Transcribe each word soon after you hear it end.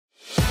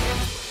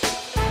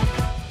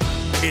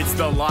It's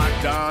the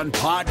Locked On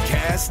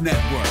Podcast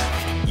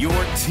Network, your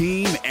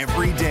team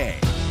every day.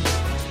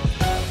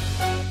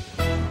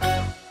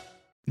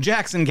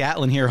 Jackson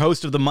Gatlin here,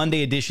 host of the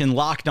Monday edition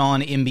Locked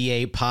On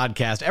NBA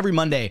podcast. Every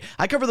Monday,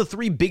 I cover the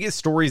three biggest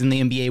stories in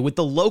the NBA with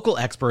the local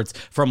experts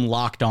from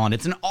Locked On.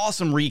 It's an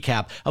awesome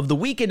recap of the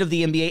weekend of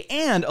the NBA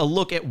and a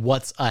look at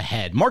what's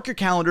ahead. Mark your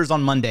calendars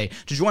on Monday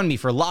to join me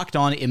for Locked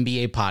On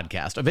NBA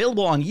podcast,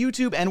 available on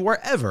YouTube and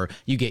wherever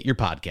you get your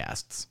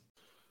podcasts.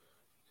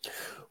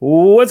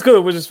 What's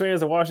good, Wizards fans?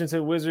 The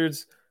Washington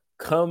Wizards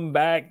come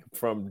back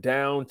from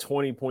down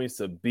 20 points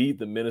to beat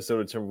the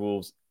Minnesota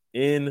Timberwolves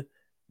in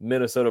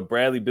Minnesota.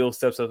 Bradley Beal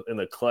steps up in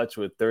the clutch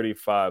with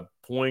 35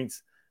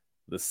 points.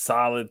 The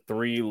solid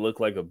three looked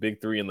like a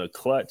big three in the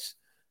clutch.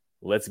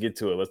 Let's get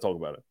to it. Let's talk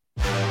about it.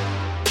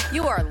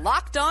 You are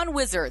Locked On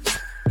Wizards,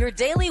 your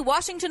daily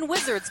Washington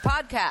Wizards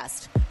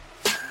podcast.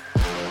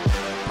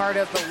 Part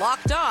of the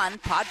Locked On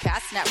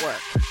Podcast Network,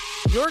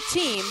 your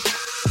team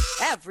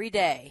every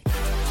day.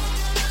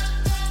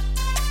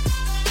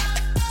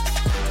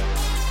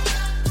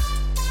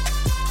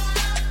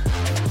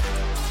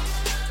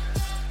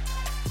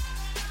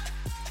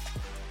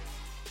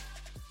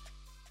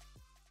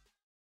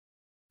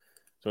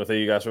 So I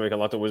thank you guys for making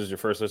Locked On Wizards your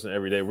first listen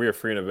every day. We are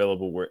free and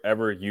available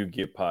wherever you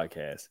get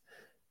podcasts.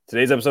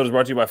 Today's episode is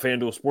brought to you by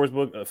FanDuel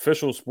Sportsbook,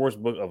 official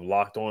sportsbook of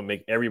Locked On.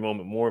 Make every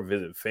moment more.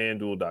 Visit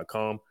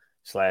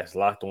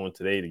FanDuel.com/LockedOn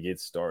today to get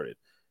started.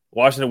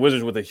 Washington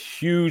Wizards with a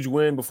huge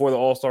win before the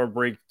All-Star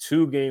break,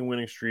 2-game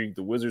winning streak.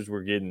 The Wizards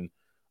were getting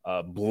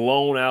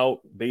blown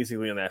out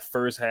basically in that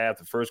first half.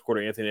 The first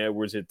quarter, Anthony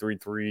Edwards hit 3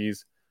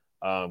 threes.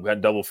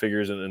 Got double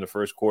figures in the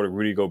first quarter.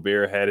 Rudy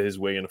Gobert had his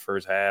way in the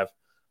first half.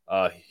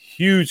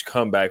 Huge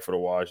comeback for the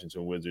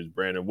Washington Wizards.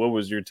 Brandon, what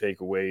was your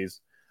takeaways?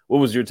 What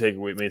was your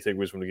main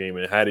takeaways from the game,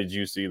 and how did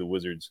you see the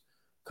Wizards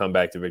come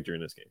back to victory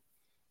in this game?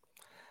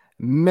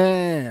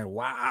 Man,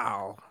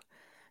 wow.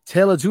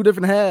 Tale of two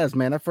different halves,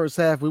 man. That first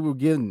half, we were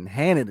getting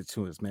handed it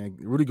to us, man.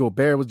 Rudy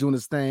Gobert was doing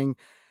his thing.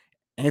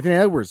 Anthony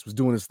Edwards was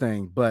doing his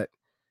thing, but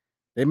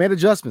they made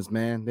adjustments,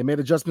 man. They made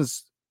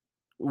adjustments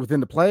within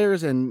the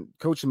players, and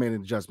coaching made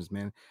adjustments,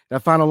 man.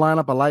 That final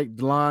lineup, I like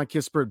DeLon,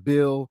 Kispert,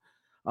 Beal.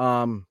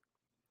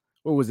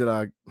 What was it?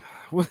 I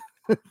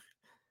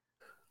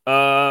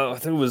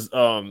think it was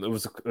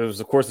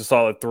of course a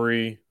solid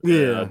three.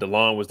 Yeah,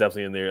 DeLon was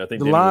definitely in there. I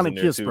think DeLon was in and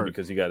there Kispert too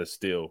because he got a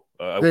steal.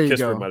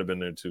 Kispert might have been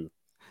there too.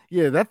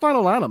 Yeah, that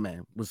final lineup,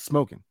 man, was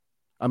smoking.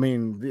 I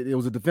mean, it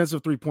was a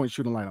defensive 3-point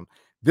shooting lineup.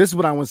 This is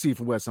what I want to see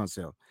from Wes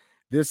Unseld.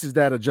 This is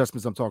that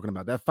adjustments I'm talking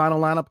about. That final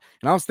lineup,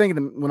 and I was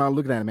thinking when I was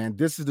looking at it, man,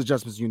 this is the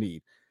adjustments you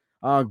need.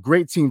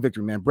 Great team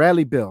victory, man.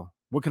 Bradley Beal,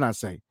 what can I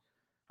say?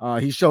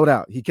 He showed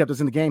out. He kept us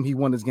in the game. He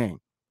won this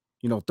game.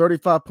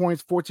 35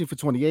 points, 14 for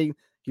 28.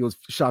 He was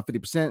shot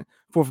 50%,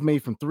 4 for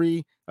 8 from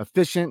 3,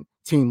 efficient,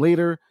 team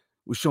leader,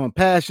 was showing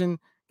passion,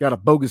 got a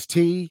bogus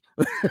tee.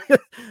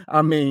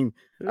 I mean,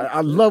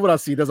 I love what I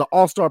see. There's an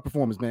all-star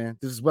performance, man.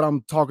 This is what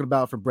I'm talking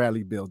about for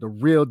Bradley Beal. The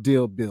real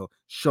deal Bill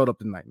showed up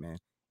tonight, man.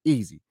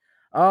 Easy.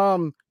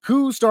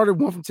 Kuz started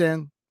 1 from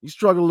 10. He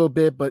struggled a little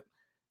bit, but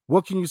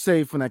what can you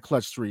say from that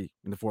clutch 3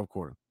 in the fourth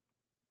quarter?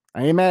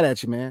 I ain't mad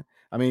at you, man.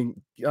 I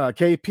mean,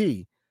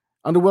 KP,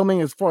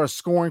 underwhelming as far as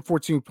scoring,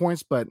 14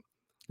 points, but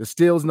the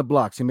steals and the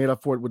blocks, he made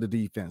up for it with the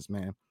defense,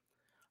 man.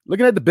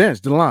 Looking at the bench,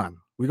 DeLon.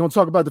 We're going to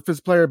talk about the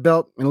defensive player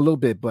belt in a little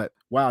bit, but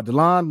wow,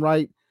 DeLon,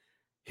 right?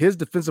 His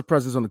defensive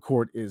presence on the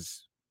court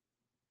is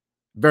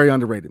very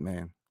underrated,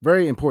 man.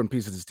 Very important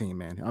piece of this team,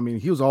 man. I mean,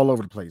 he was all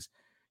over the place.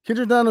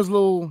 Kendrick Nunn was a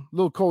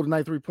little cold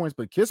tonight, 3 points,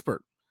 but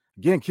Kispert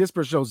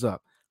shows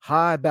up.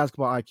 High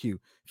basketball IQ,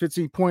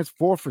 15 points,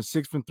 4 for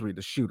 6 from 3,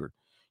 the shooter.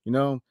 We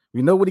know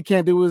what he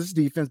can't do with his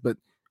defense, but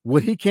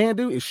what he can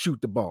do is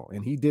shoot the ball,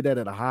 and he did that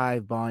at a high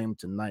volume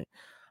tonight.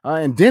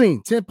 And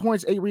Denny, 10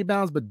 points, 8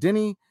 rebounds, but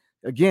Denny,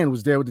 again,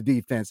 was there with the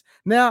defense.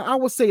 Now, I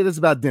will say this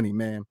about Denny,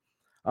 man.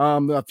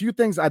 A few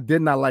things I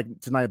did not like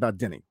tonight about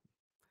Denny.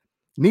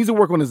 Needs to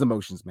work on his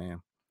emotions,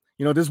 man.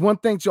 There's one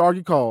thing to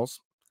argue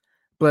calls,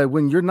 but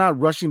when you're not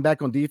rushing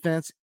back on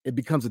defense, it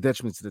becomes a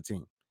detriment to the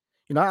team.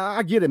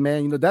 I get it,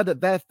 man.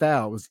 That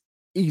foul was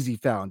easy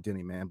foul on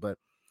Denny, man. But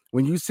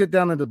when you sit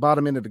down at the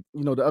bottom end of the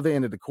other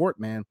end of the court,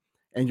 man,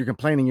 and you're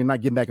complaining you're not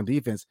getting back on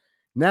defense,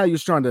 now you're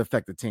starting to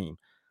affect the team.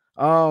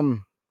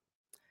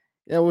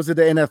 Was it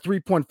in that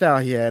 3-point foul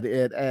he had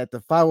at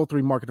the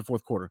 5:03 mark in the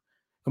fourth quarter?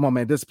 Come on,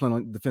 man, discipline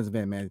on defensive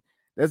end, man.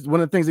 That's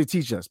one of the things they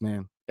teach us,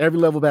 man. Every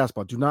level of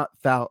basketball, do not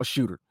foul a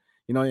shooter.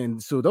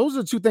 And so those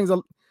are 2 things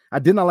I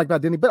did not like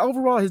about Denny, but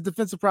overall his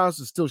defensive prowess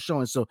is still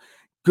showing. So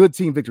good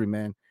team victory,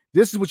 man.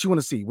 This is what you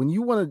want to see. When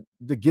you want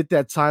to get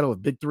that title of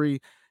victory,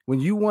 when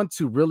you want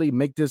to really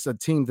make this a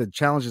team that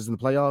challenges in the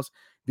playoffs,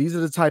 these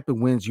are the type of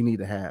wins you need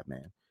to have,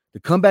 man. To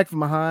come back from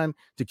behind,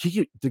 to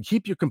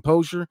keep your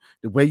composure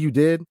the way you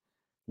did.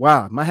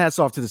 Wow, my hat's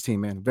off to this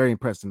team, man. Very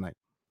impressed tonight.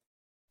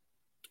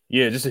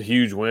 Yeah, just a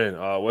huge win.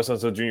 Wes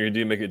Unseld Jr.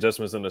 did make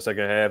adjustments in the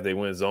second half. They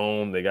went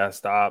zone. They got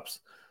stops.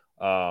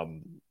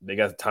 They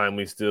got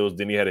timely steals.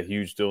 Then he had a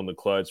huge steal in the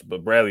clutch.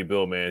 But Bradley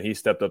Beal, man, he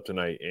stepped up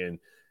tonight. And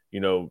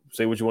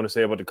say what you want to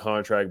say about the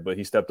contract, but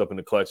he stepped up in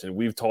the clutch. And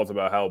we've talked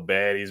about how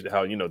bad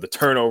the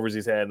turnovers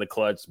he's had in the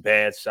clutch,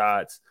 bad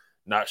shots,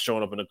 not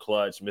showing up in the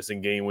clutch,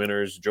 missing game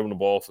winners, dribbling the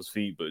ball off his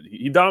feet. But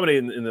he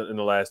dominated in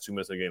the last 2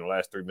 minutes of the game, the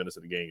last 3 minutes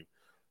of the game.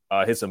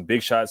 Hit some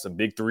big shots, some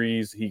big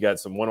threes. He got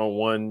some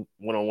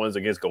one-on-ones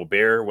against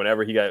Gobert.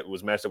 Whenever he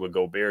was matched up with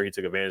Gobert, he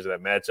took advantage of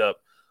that matchup.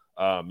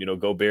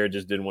 Gobert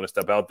just didn't want to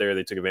step out there.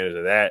 They took advantage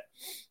of that.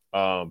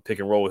 Pick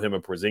and roll with him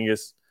and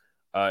Porzingis.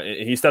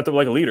 And he stepped up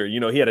like a leader.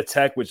 He had a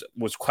tech, which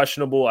was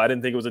questionable. I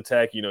didn't think it was a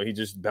tech. He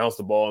just bounced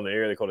the ball in the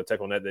air. They called a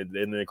tech on that.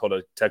 Then they called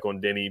a tech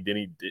on Denny.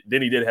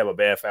 Denny did have a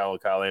bad foul on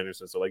Kyle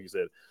Anderson. So like you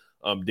said,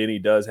 Denny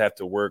does have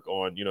to work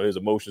on, his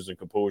emotions and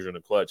composure in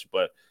the clutch.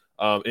 But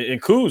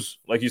and Kuz,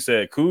 like you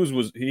said,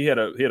 he had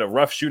a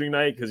rough shooting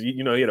night because he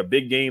had a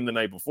big game the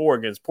night before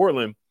against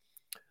Portland.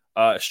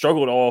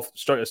 Started off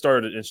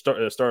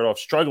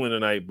struggling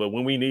tonight, but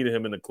when we needed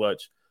him in the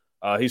clutch,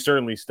 he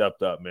certainly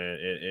stepped up, man.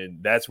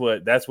 And that's where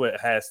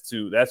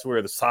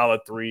the solid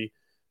three,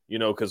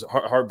 because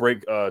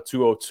Heartbreak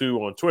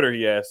 202 on Twitter,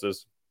 he asked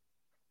us,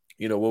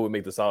 what would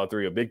make the solid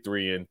three a big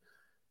three? And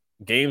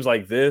games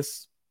like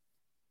this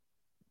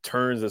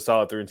turns the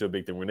solid three into a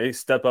big three. When they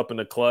step up in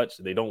the clutch,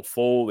 they don't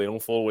fold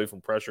away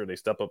from pressure. They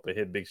step up and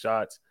hit big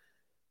shots.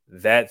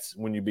 That's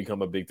when you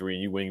become a big three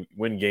and you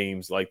win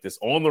games like this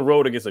on the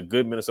road against a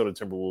good Minnesota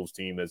Timberwolves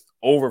team that's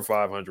over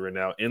 500 right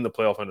now in the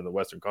playoff hunt in the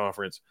Western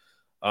Conference.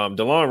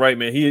 DeLon Wright,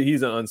 man,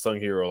 he's an unsung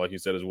hero, like you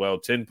said as well.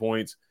 10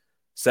 points,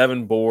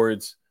 7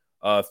 boards,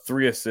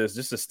 3 assists,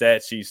 just a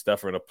stat sheet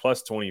stuffer and a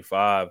plus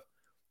 25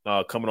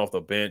 coming off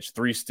the bench,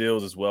 3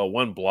 steals as well,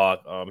 1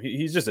 block.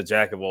 He's just a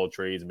jack of all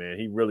trades, man.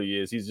 He really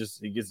is. He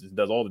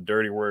does all the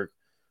dirty work,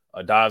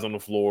 dives on the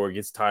floor,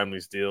 gets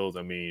timely steals.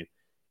 I mean,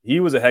 he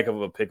was a heck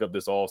of a pickup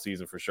this all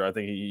season for sure. I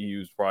think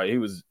he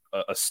was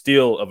a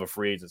steal of a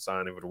free agent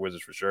signing for the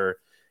Wizards for sure.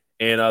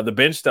 And the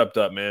bench stepped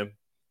up, man.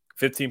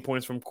 15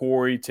 points from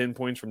Corey, 10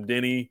 points from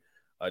Denny,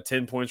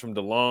 10 points from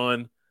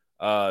DeLon.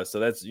 So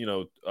that's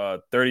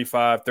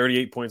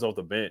 38 points off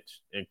the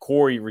bench. And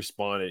Corey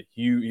responded.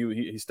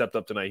 He stepped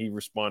up tonight. He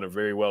responded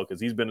very well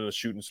because he's been in a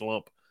shooting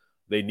slump.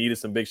 They needed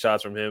some big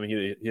shots from him.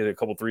 He hit a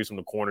couple threes from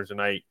the corner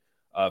tonight.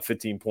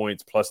 15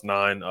 points, plus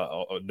 9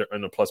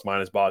 in the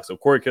plus-minus box. So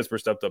Corey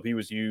Kispert stepped up. He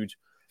was huge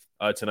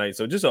tonight.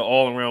 So just an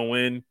all-around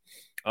win.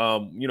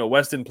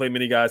 West didn't play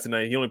many guys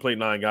tonight. He only played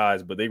 9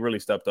 guys, but they really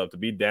stepped up to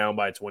be down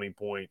by 20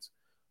 points.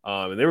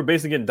 And they were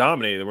basically getting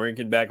dominated. They weren't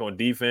getting back on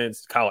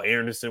defense. Kyle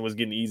Anderson was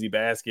getting easy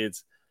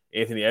baskets.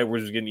 Anthony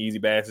Edwards was getting easy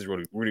baskets.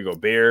 Rudy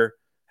Gobert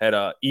had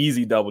a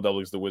easy double-double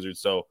against the Wizards.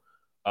 So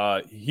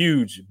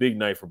huge, big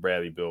night for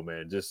Bradley Beal,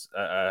 man.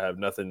 I have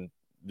nothing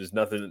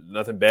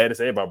bad to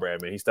say about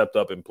Brad, man. He stepped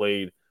up and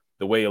played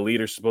the way a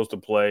leader's supposed to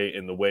play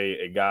and the way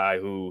a guy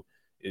who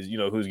is,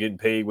 who's getting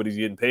paid what he's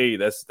getting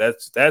paid.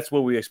 That's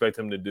what we expect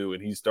him to do,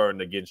 and he's starting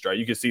to get in stride.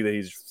 You can see that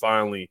he's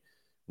finally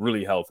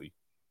really healthy.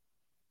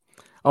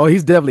 Oh,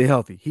 he's definitely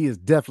healthy. He is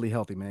definitely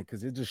healthy, man,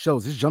 because it just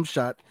shows his jump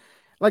shot.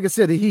 Like I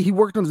said, he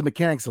worked on his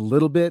mechanics a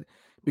little bit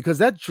because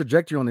that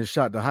trajectory on his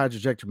shot, the high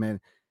trajectory, man,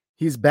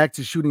 he's back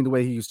to shooting the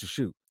way he used to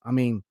shoot. I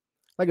mean,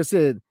 like I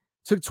said,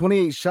 took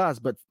 28 shots,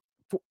 but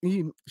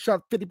he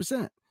shot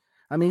 50%.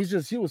 I mean,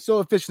 he was so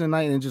efficient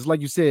tonight, and just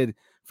like you said,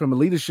 from a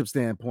leadership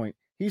standpoint,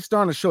 he's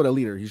starting to show that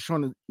leader. He's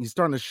starting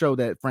to show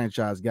that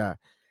franchise guy,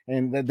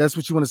 and that's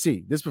what you want to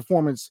see. This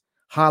performance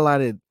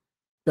highlighted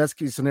best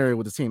case scenario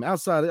with the team.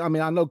 Outside, I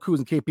mean, I know Kuz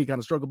and KP kind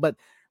of struggle, but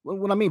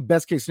when I mean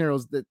best case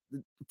scenarios, that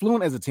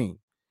Fluent as a team,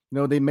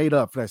 they made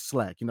up for that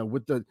slack.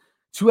 With the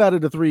 2 out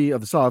of the 3 of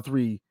the solid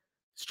 3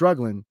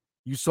 struggling,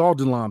 you saw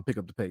DeLon pick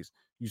up the pace.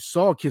 You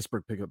saw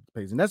Kispert pick up the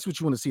pace, and that's what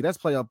you want to see. That's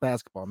playoff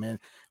basketball, man.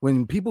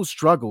 When people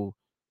struggle,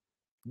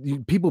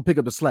 people pick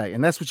up the slack,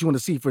 and that's what you want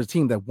to see for a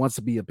team that wants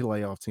to be a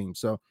playoff team.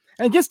 So,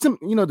 and against the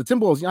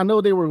Timberwolves, I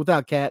know they were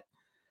without Cat,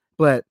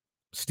 but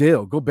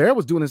still, Gobert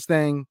was doing his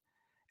thing,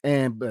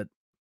 but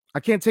I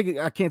can't take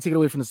it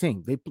away from the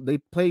team. They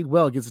played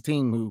well against a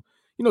team who,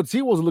 the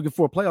T-Wolves are looking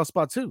for a playoff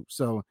spot too.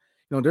 So,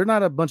 they're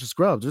not a bunch of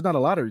scrubs. They're not a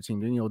lottery team.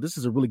 This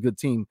is a really good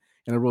team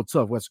in a real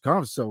tough Western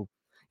Conference. So,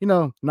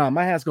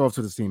 my hats go off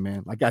to this team,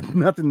 man. I got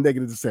nothing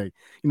negative to say.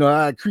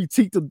 I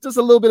critiqued just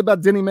a little bit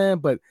about Denny, man,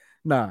 but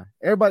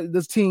everybody,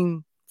 this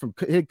team from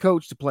head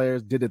coach to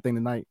players did their thing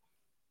tonight.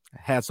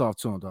 Hats off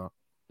to him, dog.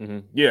 Mm-hmm.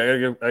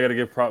 Yeah, I gotta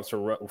give props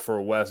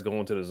for West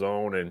going to the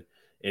zone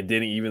and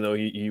Denny, even though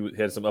he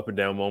had some up and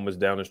down moments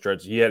down the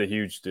stretch, he had a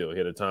huge steal. He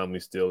had a timely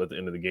steal at the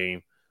end of the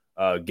game.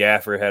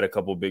 Gaffer had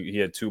he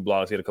had 2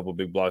 blocks. He had a couple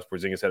big blocks.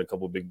 Porzingis had a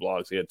couple big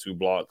blocks. He had 2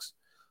 blocks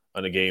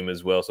on the game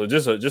as well. So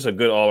just a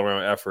good all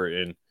around effort.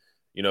 And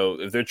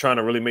if they're trying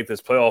to really make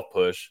this playoff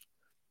push,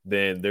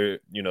 then they're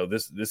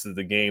this is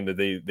the game that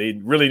they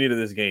really needed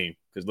this game,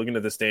 because looking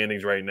at the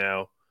standings right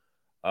now,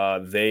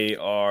 they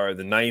are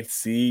the 9th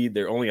seed.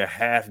 They're only a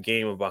half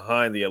game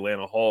behind the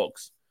Atlanta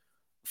Hawks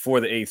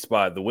for the 8th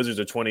spot. The Wizards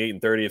are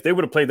 28-30. If they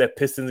would have played that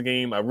Pistons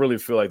game, I really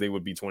feel like they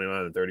would be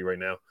 29-30 right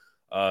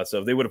now. So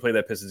if they would have played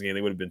that Pistons game,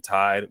 they would have been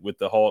tied with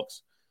the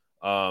Hawks.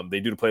 They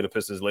do play the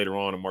Pistons later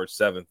on March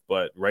 7th,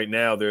 but right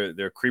now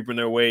they're creeping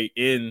their way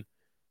in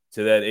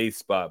to that 8th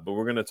spot. But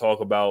we're going to talk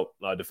about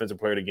defensive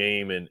player of the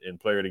game and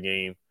player of the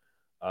game,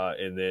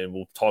 and then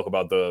we'll talk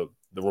about the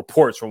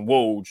reports from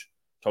Woj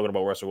talking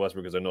about Russell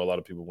Westbrook, because I know a lot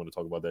of people want to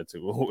talk about that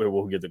too.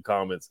 We'll get the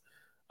comments.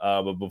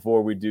 But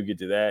before we do get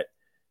to that,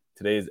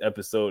 today's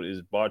episode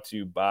is brought to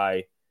you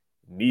by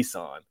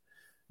Nissan.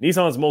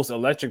 Nissan's most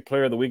electric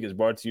player of the week is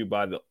brought to you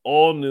by the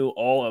all-new,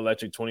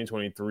 all-electric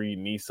 2023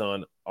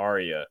 Nissan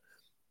Ariya.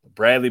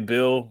 Bradley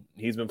Beal,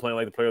 he's been playing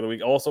like the player of the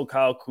week. Also,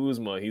 Kyle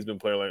Kuzma, he's been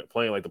playing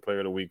like the player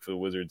of the week for the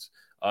Wizards.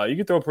 You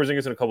can throw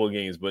Porzingis in a couple of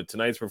games, but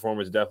tonight's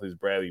performance definitely is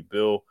Bradley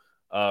Beal.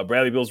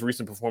 Bradley Beal's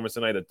recent performance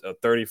tonight, a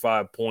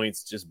 35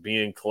 points, just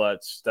being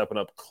clutch, stepping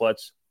up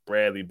clutch.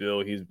 Bradley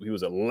Beal, he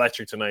was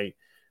electric tonight.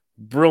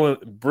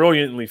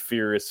 Brilliantly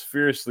fierce,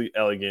 fiercely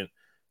elegant,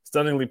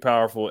 stunningly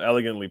powerful,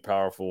 elegantly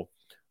powerful.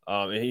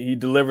 And he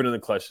delivered in the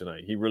clutch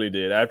tonight. He really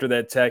did. After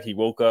that tech, he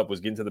woke up, was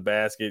getting to the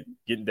basket,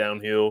 getting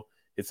downhill,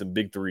 hit some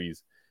big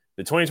threes.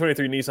 The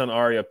 2023 Nissan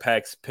Ariya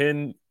packs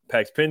pin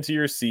to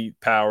your seat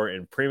power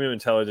and premium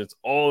intelligence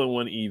all in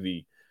one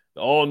EV.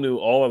 The all-new,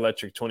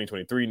 all-electric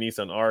 2023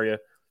 Nissan Ariya,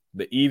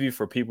 the EV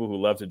for people who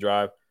love to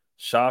drive.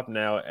 Shop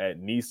now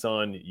at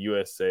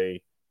nissanusa.com.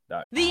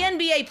 The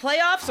NBA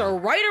playoffs are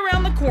right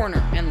around the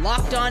corner, and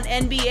Locked On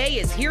NBA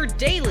is here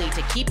daily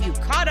to keep you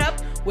caught up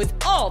with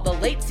all the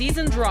late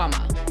season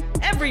drama.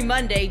 Every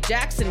Monday,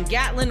 Jackson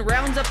Gatlin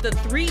rounds up the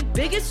 3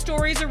 biggest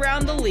stories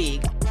around the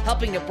league,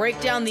 helping to break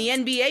down the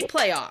NBA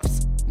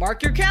playoffs.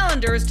 Mark your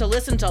calendars to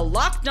listen to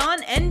Locked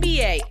On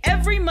NBA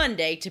every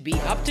Monday to be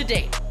up to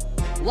date.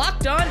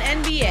 Locked On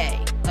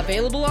NBA,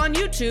 available on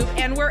YouTube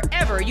and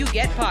wherever you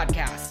get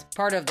podcasts.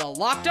 Part of the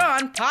Locked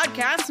On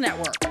Podcast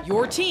Network,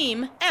 your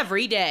team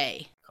every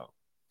day.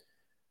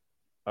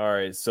 All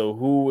right, so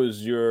who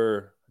was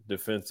your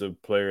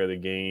defensive player of the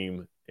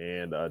game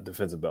and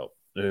defensive belt?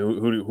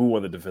 Who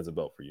won the defensive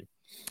belt for you?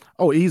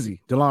 Oh,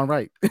 easy. DeLon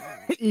Wright.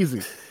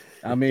 Easy.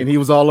 I mean, he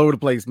was all over the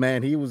place,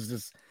 man. He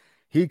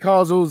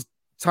caused those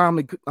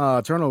timely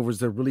turnovers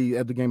that really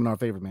ebb the game in our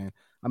favor, man.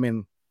 I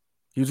mean,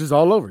 he was just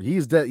all over. He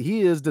is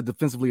the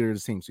defensive leader of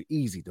the team. So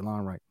easy,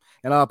 DeLon Wright.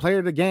 And player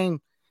of the game,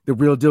 the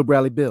real deal,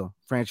 Bradley Beal,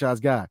 franchise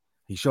guy.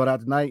 He showed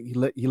out tonight. He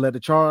led the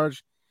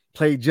charge,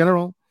 played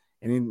general,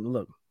 and then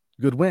look,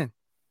 good win.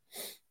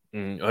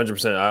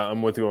 100%.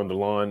 I'm with you on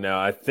DeLon. Now,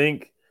 I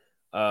think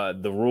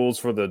the rules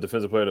for the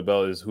defensive player of the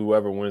belt is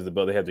whoever wins the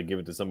belt, they have to give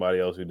it to somebody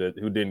else who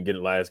didn't get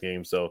it last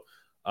game. So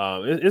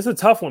it's a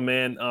tough one,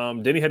 man.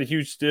 Denny had a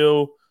huge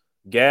steal.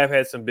 Gav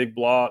had some big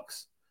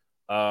blocks.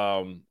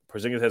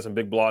 Porzingis had some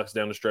big blocks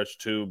down the stretch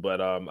too, but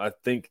I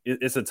think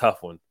it's a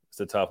tough one. It's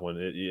a tough one.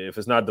 If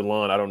it's not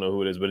DeLon, I don't know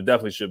who it is, but it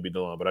definitely should be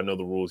DeLon. But I know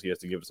the rules; he has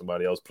to give it to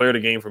somebody else. Player of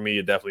the game for me,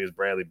 it definitely is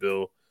Bradley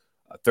Beal.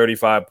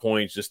 35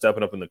 points, just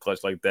stepping up in the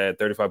clutch like that.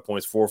 35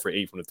 points, 4 for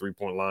 8 from the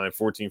 3-point line,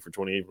 14 for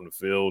 28 from the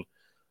field.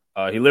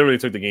 He literally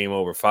took the game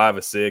over. 5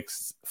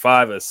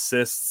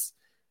 assists,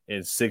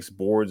 and 6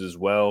 boards as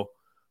well.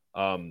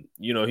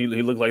 He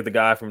looked like the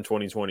guy from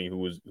 2020 who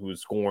was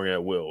scoring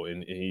at will,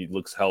 and he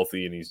looks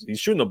healthy, and he's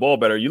shooting the ball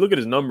better. You look at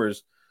his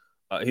numbers;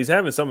 he's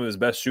having some of his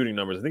best shooting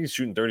numbers. I think he's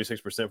shooting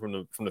 36%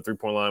 from the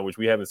 3-point line, which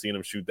we haven't seen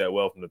him shoot that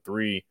well from the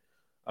 3.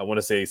 I want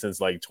to say since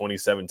like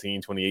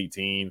 2017,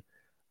 2018.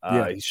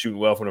 He's shooting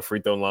well from the free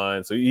throw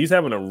line, so he's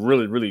having a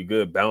really, really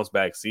good bounce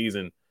back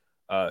season,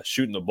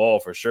 shooting the ball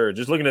for sure.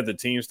 Just looking at the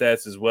team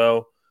stats as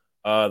well.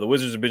 The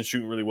Wizards have been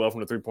shooting really well from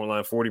the 3-point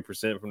line,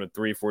 40% from the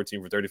 3,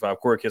 14 for 35.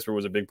 Corey Kispert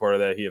was a big part of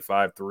that. He had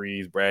 5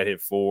 threes. Brad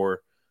hit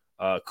 4.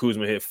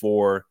 Kuzma hit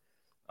 4.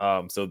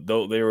 So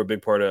they were a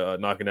big part of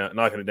knocking it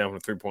down from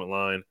the 3-point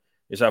line.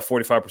 They shot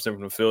 45%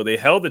 from the field. They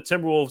held the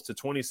Timberwolves to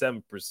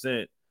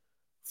 27%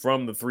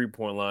 from the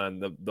 3-point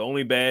line. The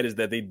only bad is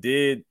that they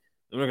did –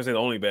 I'm not going to say the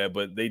only bad,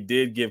 but they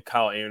did give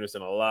Kyle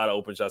Anderson a lot of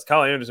open shots.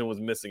 Kyle Anderson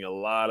was missing a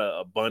lot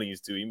of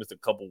bunnies, too. He missed a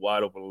couple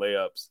wide open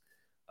layups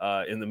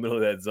in the middle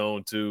of that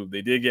zone, too.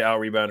 They did get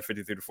out-rebounded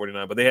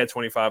 53-49, but they had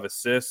 25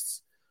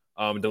 assists.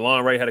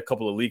 DeLon Wright had a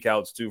couple of leak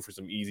outs, too, for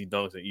some easy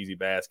dunks and easy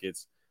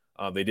baskets.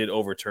 They did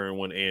overturn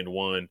 1 and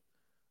 1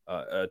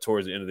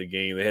 towards the end of the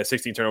game. They had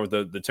 16 turnovers.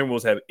 The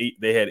Timberwolves had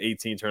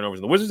 18 turnovers.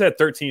 And the Wizards had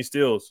 13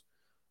 steals.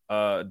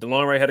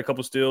 DeLon Wright had a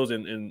couple steals,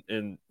 and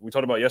we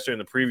talked about yesterday in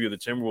the preview, the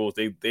Timberwolves,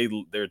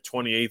 they're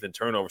 28th in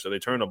turnovers, so they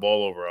turn the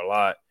ball over a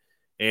lot,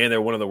 and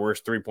they're one of the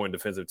worst 3-point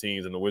defensive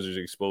teams, and the Wizards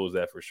exposed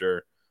that for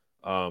sure.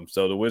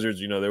 So the Wizards,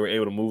 they were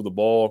able to move the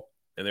ball,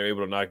 and they were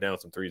able to knock down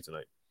some threes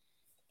tonight.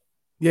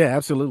 Yeah,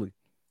 absolutely.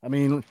 I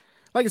mean,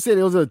 like I said,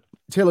 it was a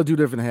tale of 2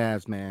 different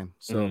halves, man.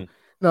 So,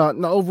 no,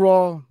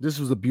 overall, this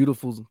was a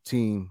beautiful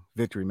team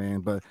victory,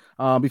 man. But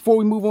before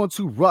we move on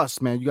to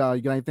Russ, man, you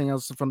got anything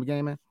else from the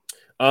game, man?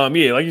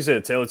 Yeah, like you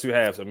said, tale of 2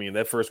 halves. I mean,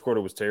 that first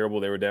quarter was terrible.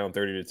 They were down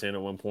 30-10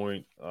 at one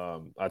point.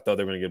 I thought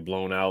they were going to get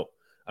blown out.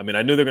 I mean,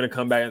 I knew they were going to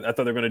come back. I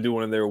thought they were going to do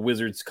one of their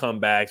Wizards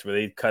comebacks where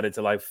they cut it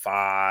to like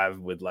 5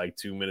 with like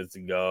 2 minutes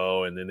to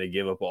go, and then they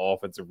give up an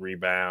offensive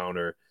rebound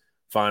or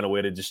find a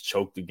way to just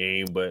choke the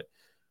game. But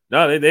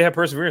No, they had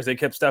perseverance. They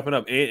kept stepping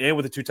up, and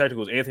with the 2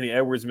 technicals, Anthony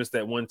Edwards missed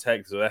that 1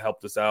 tech, so that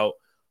helped us out.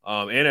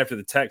 And after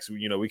the techs,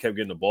 we kept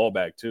getting the ball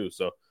back too.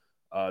 So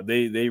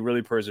they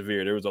really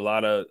persevered. There was a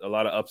lot of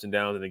ups and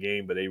downs in the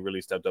game, but they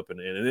really stepped up.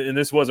 And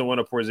this wasn't one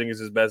of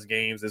Porzingis' best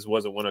games. This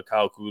wasn't one of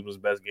Kyle Kuzma's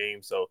best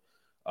games. So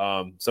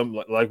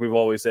like we've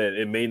always said,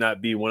 it may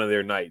not be one of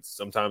their nights.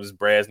 Sometimes it's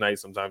Brad's night,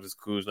 sometimes it's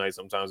Kuz night,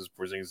 sometimes it's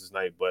Porzingis'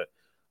 night. But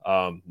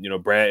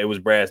it was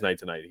Brad's night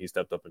tonight. He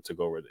stepped up and took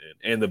over at the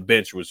end, and the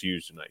bench was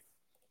huge tonight.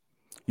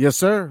 Yes,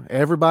 sir.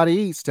 Everybody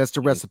eats. That's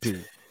the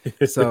recipe.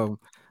 So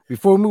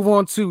before we move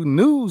on to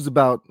news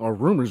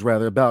rumors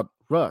about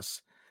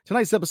Russ,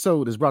 tonight's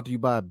episode is brought to you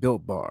by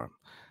Built Bar.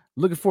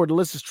 Looking for a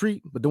delicious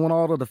treat, but don't want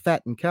all of the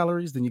fat and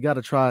calories? Then you got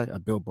to try a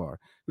Built Bar.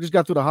 We just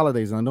got through the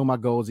holidays, and I know my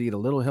goal is to eat a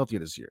little healthier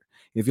this year.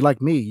 If you're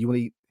like me, you want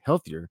to eat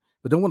healthier,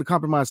 but don't want to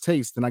compromise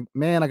taste, then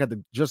I got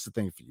just the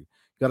thing for you. You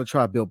got to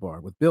try Built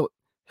Bar. With Built,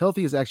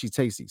 healthy is actually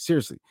tasty.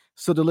 Seriously,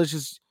 so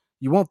delicious.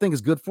 You won't think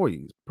it's good for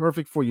you. It's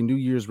perfect for your New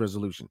Year's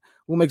resolution.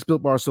 What makes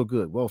Built Bar so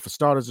good? Well, for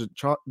starters,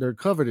 they're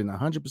covered in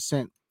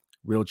 100%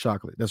 real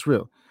chocolate. That's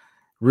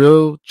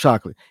real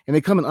chocolate. And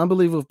they come in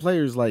unbelievable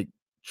flavors like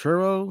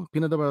churro,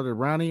 peanut butter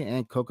brownie,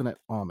 and coconut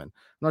almond.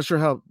 I'm not sure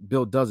how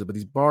Built does it, but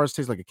these bars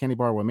taste like a candy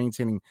bar while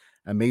maintaining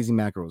amazing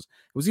macros.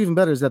 What's even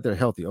better is that they're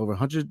healthy, over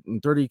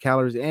 130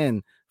 calories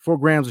and 4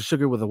 grams of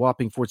sugar with a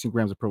whopping 14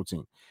 grams of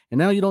protein. And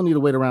now you don't need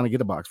to wait around to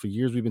get a box. For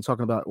years, we've been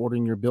talking about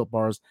ordering your Built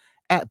Bars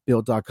at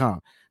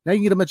Built.com. Now you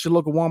can get them at your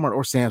local Walmart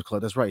or Sam's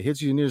Club. That's right. Head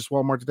to your nearest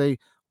Walmart today,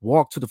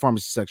 walk to the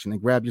pharmacy section,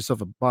 and grab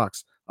yourself a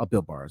box of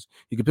Built Bars.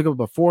 You can pick up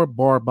a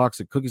 4-bar box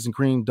of cookies and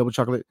cream, double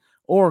chocolate,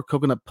 or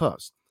coconut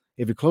puffs.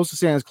 If you're close to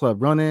Sam's Club,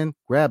 run in,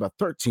 grab a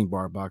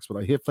 13-bar box with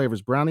our hit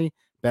flavors brownie,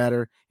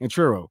 batter, and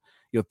churro.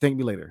 You'll thank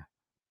me later.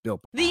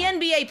 Built. The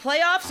NBA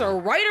playoffs are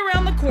right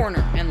around the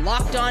corner, and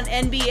Locked On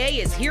NBA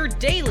is here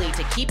daily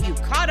to keep you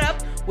caught up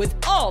with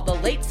all the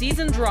late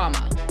season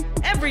drama.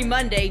 Every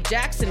Monday,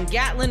 Jackson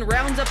Gatlin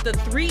rounds up the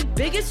 3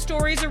 biggest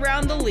stories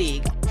around the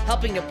league,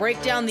 helping to break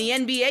down the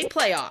NBA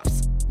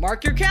playoffs.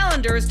 Mark your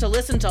calendars to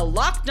listen to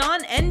Locked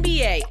On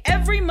NBA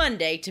every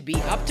Monday to be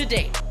up to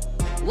date.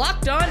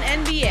 Locked On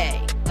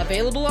NBA,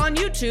 available on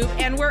YouTube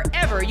and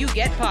wherever you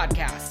get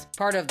podcasts.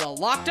 Part of the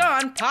Locked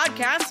On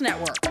Podcast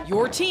Network,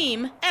 your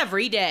team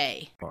every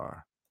day.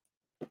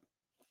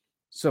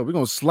 So we're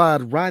going to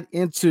slide right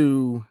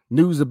into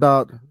news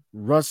about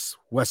Russ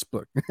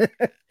Westbrook.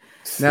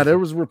 Now, there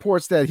was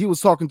reports that he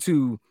was talking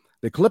to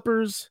the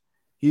Clippers.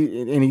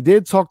 He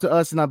did talk to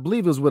us, and I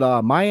believe it was with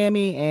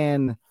Miami,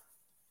 and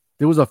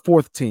there was a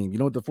 4th team. You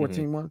know what the 4th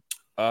team was?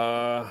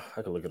 I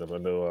can look it up. I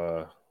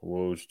know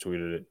Woj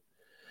tweeted it.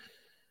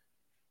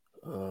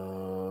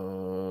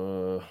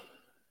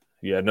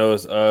 Yeah, I know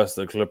it's us,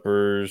 the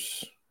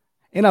Clippers.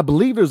 And I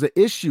believe there's an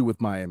issue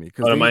with Miami.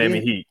 The Miami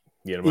Heat.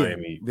 Yeah, the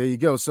Miami Heat. There you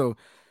go. So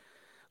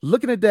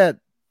looking at that,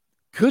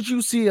 could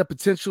you see a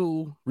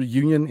potential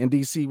reunion in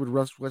DC with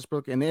Russ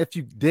Westbrook? And if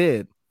you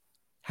did,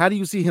 how do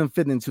you see him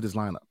fitting into this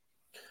lineup?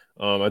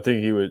 I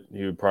think he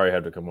would probably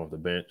have to come off the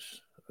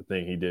bench. I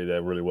think he did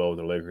that really well with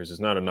the Lakers.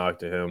 It's not a knock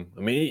to him.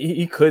 I mean,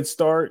 he could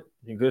start.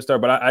 He could start,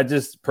 but I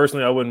just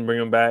personally I wouldn't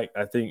bring him back.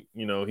 I think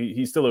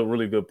he's still a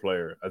really good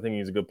player. I think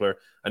he's a good player.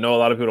 I know a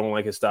lot of people don't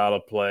like his style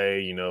of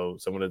play.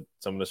 Some of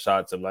the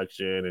shot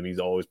selection, and he's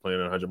always playing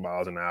at 100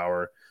 miles an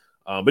hour.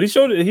 But he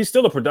showed he's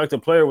still a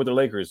productive player with the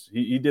Lakers.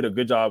 He did a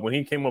good job when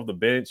he came off the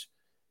bench.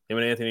 Him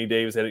and Anthony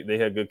Davis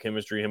had good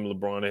chemistry. Him and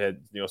LeBron, they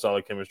had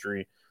solid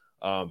chemistry,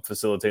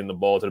 facilitating the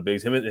ball to the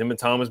bigs. Him and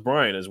Thomas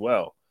Bryant as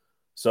well.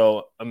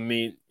 So I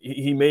mean,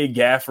 he made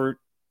Gafford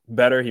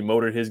better. He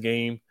motored his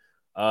game.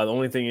 The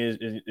only thing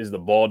is the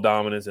ball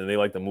dominance, and they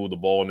like to move the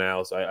ball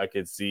now. So I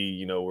could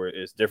see where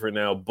it's different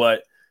now.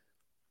 But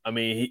I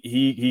mean,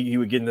 he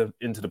would get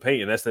into the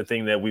paint, and that's the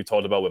thing that we've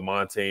talked about with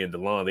Monte and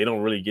DeLon. They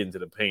don't really get into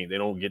the paint. They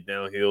don't get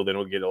downhill. They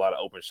don't get a lot of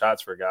open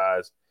shots for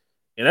guys,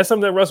 and that's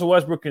something that Russell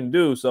Westbrook can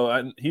do.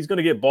 So he's going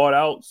to get bought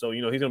out. So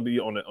he's going to be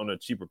on a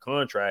cheaper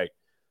contract.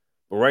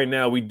 But right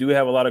now, we do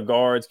have a lot of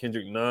guards.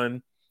 Kendrick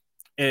Nunn,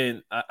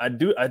 and I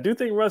do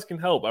think Russ can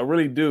help. I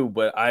really do.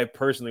 But I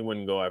personally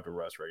wouldn't go after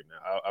Russ right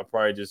now. I'll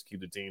probably just keep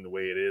the team the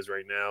way it is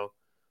right now.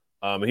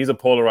 And he's a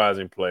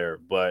polarizing player,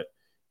 but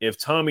if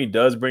Tommy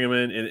does bring him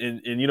in,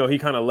 and he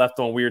kind of left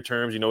on weird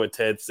terms, what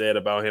Ted said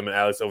about him and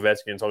Alex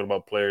Ovechkin talking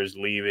about players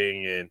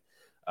leaving, and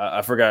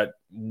I forgot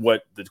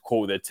what the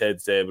quote that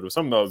Ted said, but it was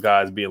something about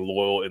guys being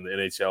loyal in the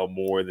NHL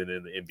more than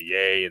in the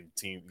NBA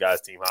and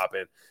guys team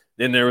hopping.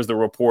 Then there was the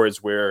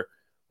reports where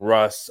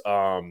Russ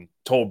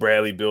told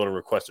Bradley Beal to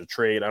request a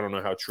trade. I don't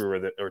know how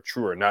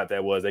true or not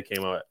that was. That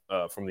came out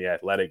from the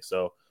Athletic.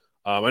 So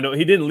I know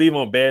he didn't leave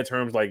on bad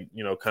terms, like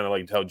kind of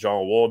like how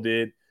John Wall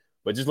did.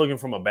 But just looking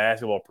from a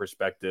basketball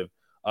perspective,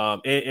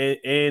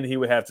 and he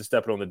would have to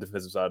step it on the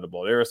defensive side of the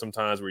ball. There are some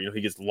times where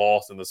he gets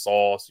lost in the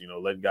sauce,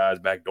 letting guys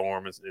backdoor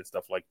him and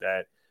stuff like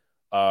that.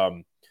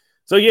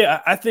 So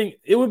yeah, I think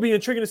it would be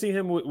intriguing to see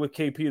him with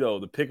KP though.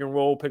 The pick and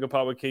roll, pick and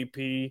pop with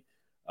KP,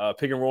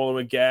 pick and roll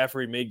with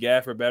Gafford, make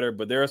Gafford better.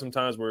 But there are some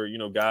times where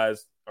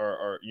guys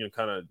are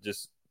kind of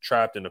just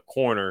trapped in the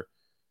corner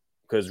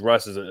because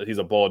Russ he's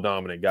a ball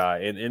dominant guy,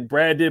 and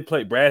Brad did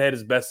play. Brad had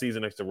his best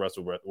season next to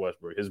Russell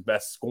Westbrook. His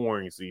best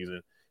scoring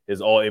season,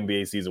 his All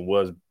NBA season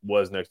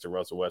was next to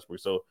Russell Westbrook.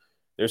 So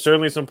there's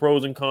certainly some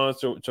pros and cons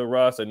to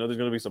Russ. I know there's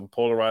going to be some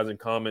polarizing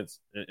comments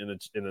in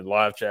the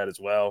live chat as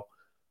well.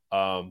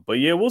 But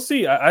yeah, we'll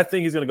see. I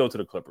think he's going to go to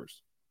the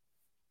Clippers.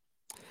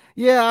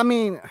 Yeah, I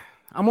mean,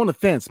 I'm on the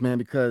fence, man,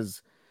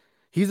 because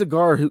he's a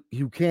guard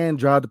who can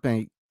drive the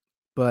paint,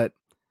 but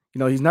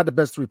he's not the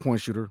best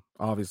 3-point shooter,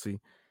 obviously.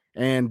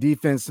 And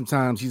defense,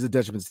 sometimes he's a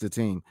detriment to the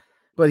team.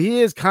 But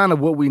he is kind of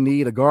what we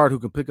need, a guard who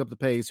can pick up the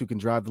pace, who can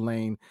drive the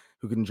lane,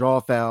 who can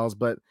draw fouls.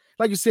 But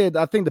like you said,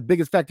 I think the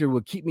biggest factor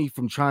would keep me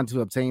from trying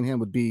to obtain him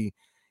would be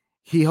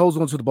he holds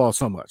onto the ball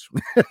so much.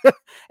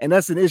 And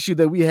that's an issue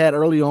that we had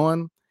early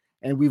on,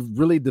 and we've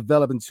really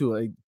developed into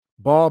a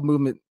ball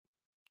movement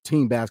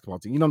team basketball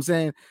team. You know what I'm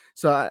saying?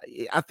 So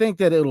I think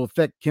that it'll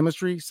affect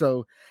chemistry.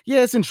 So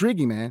yeah, it's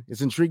intriguing, man.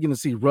 It's intriguing to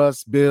see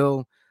Russ,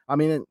 Bill. I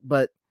mean,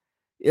 but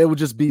it would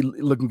just be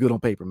looking good on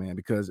paper, man,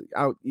 because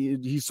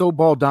he's so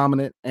ball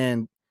dominant,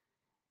 and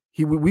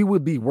we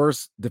would be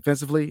worse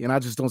defensively, and I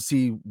just don't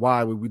see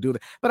why would we do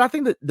that. But I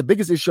think that the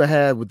biggest issue I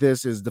have with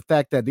this is the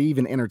fact that they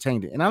even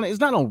entertained it, and it's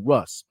not on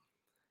Russ.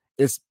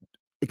 It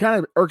kind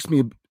of irks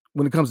me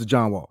when it comes to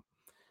John Wall.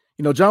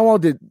 John Wall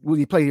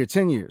he played here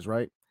 10 years,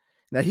 right?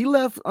 Now he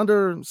left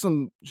under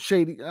some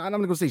shady. I'm not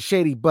going to say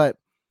shady, but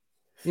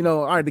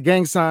all right, the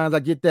gang signs, I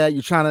get that.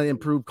 You're trying to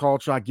improve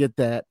culture, I get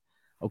that.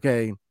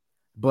 Okay,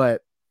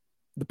 but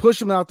to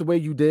push him out the way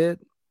you did,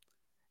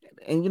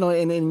 and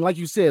and like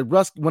you said,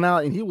 Russ went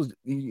out and he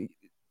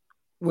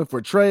went for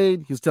a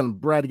trade. He was telling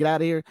Brad to get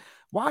out of here.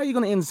 Why are you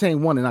going to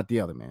entertain one and not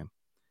the other, man?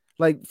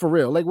 Like, for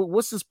real. Like,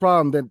 what's this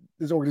problem that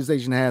this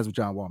organization has with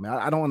John Wall, man?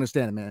 I don't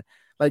understand it, man.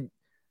 Like,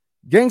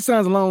 gang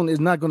signs alone is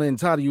not going to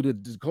entitle you to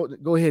just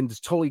go ahead and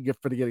just totally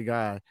forget a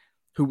guy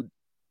who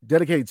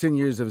dedicated 10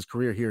 years of his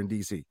career here in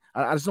DC.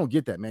 I just don't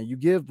get that, man. You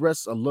give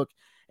Russ a look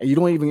and you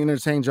don't even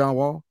entertain John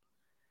Wall.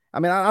 I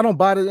mean, I don't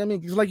buy it. I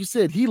mean, because like you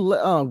said,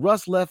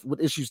 Russ left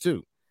with issues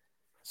too.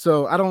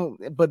 So I don't.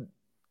 But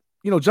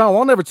John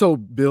Wall never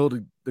told Bill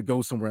to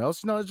go somewhere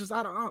else. It's just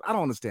I don't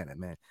understand it,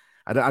 man.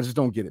 I just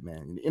don't get it,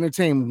 man.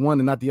 Entertain one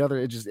and not the other.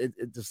 It just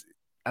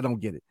I don't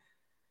get it.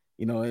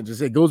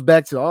 It goes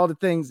back to all the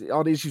things,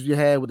 all the issues we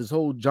had with this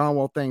whole John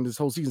Wall thing, this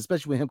whole season,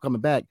 especially with him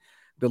coming back.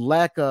 The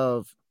lack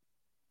of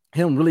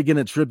him really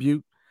getting a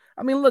tribute.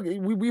 I mean, look,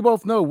 we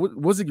both know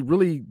what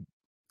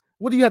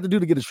do you have to do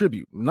to get a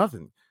tribute?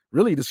 Nothing.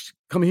 Really, just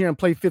come here and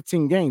play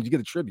 15 games, you get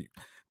a tribute.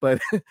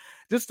 But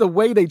just the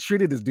way they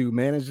treated this dude,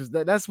 man, it's just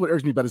that's what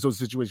irks me about this whole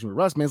situation with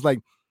Russ, man. It's like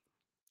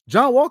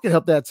John Wall can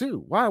help that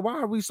too. Why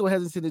are we so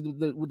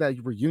hesitant with that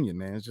reunion,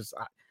 man? It's just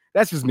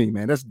that's just me,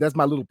 man. That's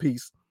my little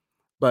piece.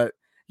 But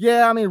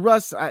yeah, I mean,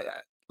 Russ,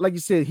 like you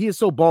said, he is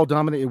so ball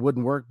dominant, it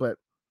wouldn't work. But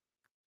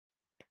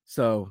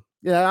so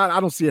yeah, I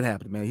don't see it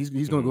happening, man.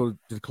 He's going to go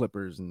to the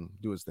Clippers and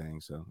do his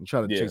thing, so and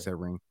try to chase that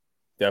ring.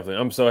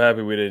 Definitely. I'm so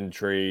happy we didn't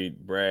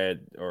trade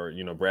Brad, or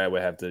Brad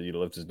would have to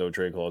lift his no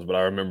trade clause. But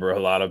I remember a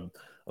lot of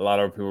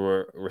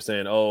people were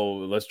saying, "Oh,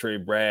 let's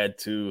trade Brad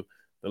to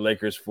the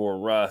Lakers for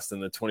Russ in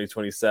the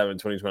 2027,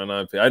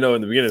 2029." I know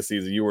in the beginning of the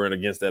season you weren't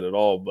against that at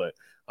all, but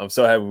I'm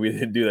so happy we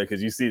didn't do that,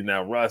 because you see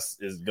now Russ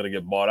is going to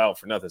get bought out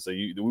for nothing. So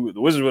the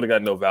Wizards would have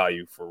got no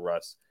value for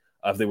Russ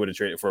if they would have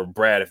traded for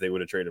Brad, if they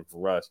would have traded for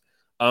Russ.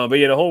 But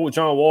yeah, the whole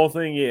John Wall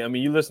thing, yeah, I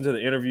mean, you listen to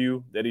the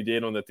interview that he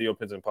did on the Theo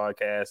Pinson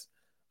podcast.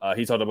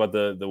 He talked about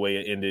the way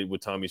it ended with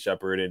Tommy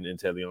Shepard and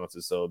Ted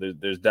Leonsis. So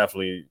there's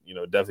definitely,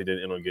 definitely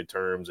didn't end on good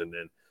terms. And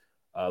then,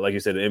 like you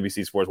said, the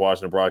NBC Sports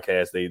Washington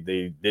broadcast, they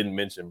didn't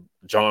mention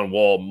John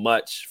Wall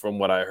much from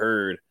what I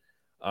heard.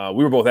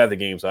 We were both at the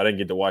game, so I didn't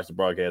get to watch the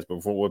broadcast.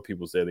 But from what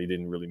people said, they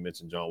didn't really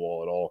mention John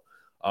Wall at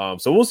all.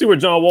 So we'll see where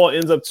John Wall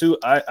ends up too.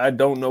 I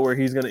don't know where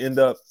he's going to end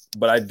up,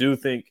 but I do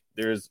think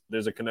there's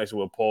a connection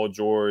with Paul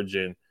George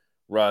and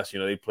Russ.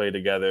 They play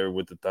together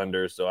with the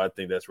Thunder, so I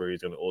think that's where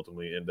he's going to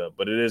ultimately end up.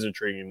 But it is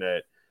intriguing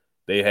that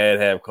they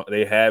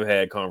have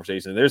had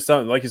conversations. There's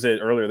something, like you said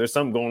earlier, there's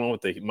something going on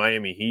with the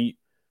Miami Heat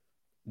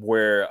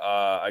where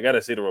I got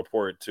to see the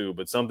report too,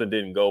 but something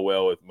didn't go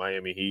well with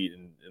Miami Heat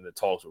in the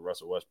talks with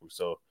Russell Westbrook.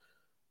 So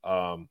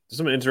there's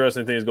some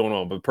interesting things going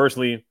on. But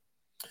personally,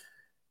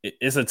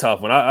 it's a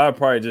tough one. I'd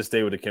probably just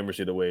stay with the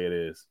chemistry the way it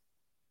is.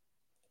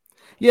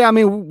 Yeah, I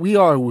mean, we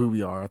are who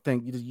we are. I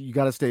think you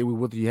got to stay with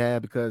what you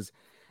have, because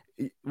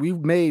we've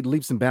made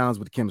leaps and bounds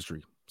with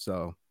chemistry.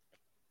 So,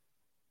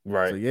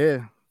 right. So,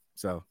 yeah.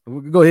 So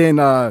we'll go ahead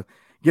and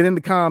get in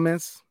the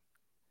comments.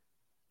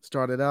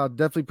 Start it out.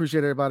 Definitely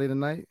appreciate everybody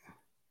tonight.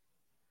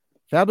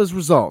 Fabulous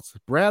results.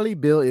 Bradley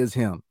Beal is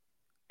him.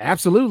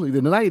 Absolutely.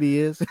 Tonight he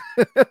is.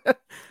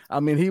 I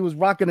mean, he was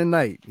rocking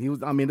tonight.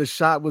 The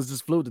shot was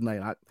just fluid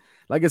tonight.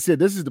 Like I said,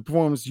 this is the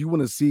performance you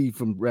want to see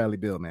from Bradley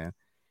Beal, man.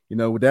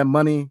 With that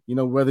money,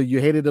 whether you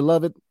hate it or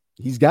love it,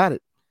 he's got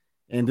it.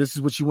 And this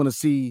is what you want to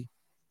see,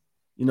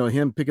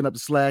 him picking up the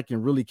slack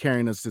and really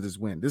carrying us to this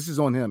win. This is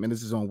on him, and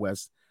this is on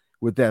West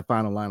with that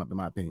final lineup, in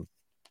my opinion.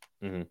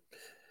 Mm-hmm.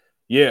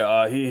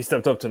 Yeah, he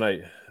stepped up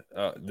tonight.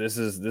 This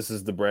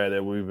is the Brad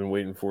that we've been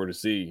waiting for to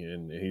see,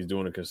 and he's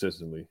doing it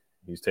consistently.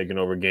 He's taking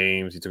over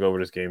games. He took over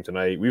this game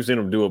tonight. We've seen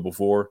him do it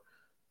before,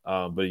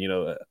 but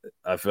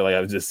I feel like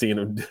I've just seen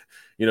him,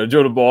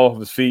 drill the ball off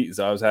his feet.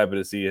 So I was happy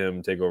to see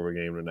him take over a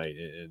game tonight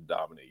and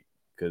dominate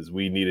because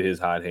we needed his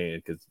hot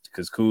hand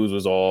because Kuz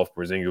was off,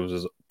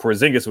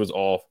 Porzingis was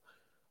off.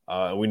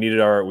 We needed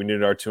our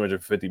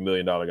 $250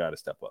 million guy to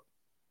step up.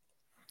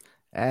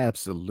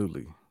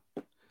 Absolutely.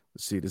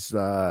 Let's see this.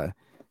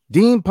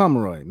 Dean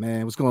Pomeroy,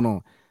 man, what's going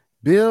on?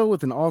 Beal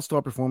with an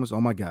all-star performance.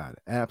 Oh my God,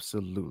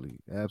 absolutely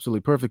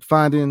perfect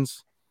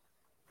findings.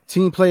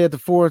 Team play at the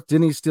fourth.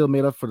 Denny still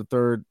made up for the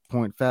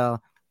 3rd-point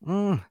foul.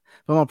 But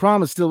my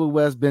problem is still with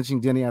West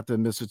benching Denny after a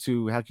miss or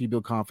two. How can you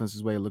build confidence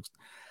this way? It looks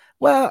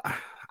well.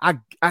 I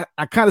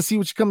kind of see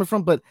what you're coming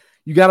from, but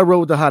you got to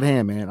roll with the hot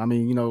hand, man. I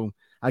mean,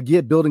 I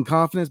get building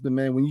confidence, but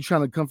man, when you're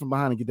trying to come from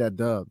behind and get that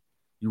dub,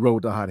 you roll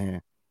with the hot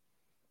hand.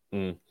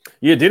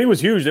 Yeah, Denny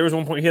was huge. There was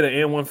one point he had an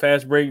and one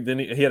fast break. Then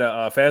he had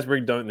a fast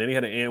break dunk. Then he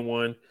had an and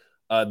one.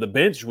 The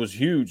bench was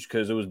huge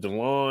because it was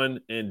DeLon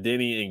and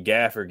Denny and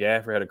Gaffer.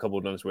 Gaffer had a couple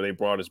of dunks where they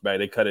brought us back.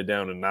 They cut it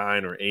down to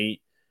 9 or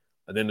 8.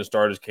 And then the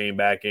starters came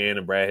back in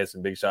and Brad had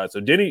some big shots. So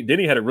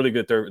Denny had a really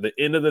good third. The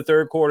end of the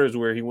third quarter is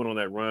where he went on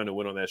that run and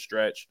went on that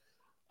stretch.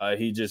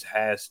 He just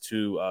has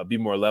to be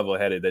more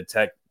level-headed. The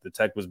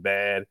tech was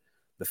bad.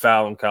 The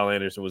foul on Kyle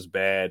Anderson was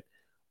bad.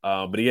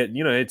 But he had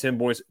 10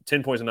 points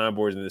and 9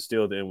 boards, and the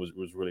steal at the end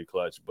was really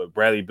clutch. But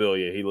Bradley Beal,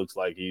 yeah, he looks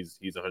like he's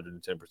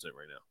 110%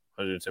 right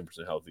now,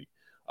 110% healthy.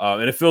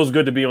 And it feels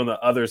good to be on the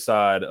other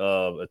side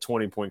of a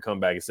 20-point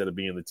comeback instead of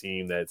being the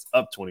team that's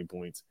up 20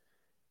 points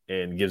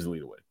and gives the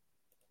lead away.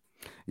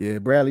 Yeah,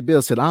 Bradley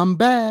Beal said, "I'm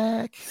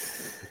back."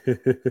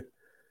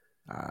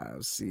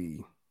 Let's see.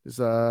 There's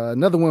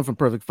another one from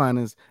Perfect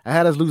Finance. I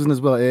had us losing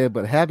as well, Ed,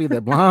 but happy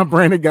that Blonde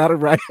Brandon got it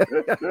right.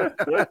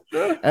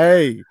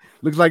 Hey,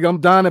 looks like I'm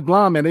Don and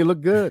Blonde, man. They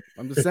look good.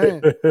 I'm just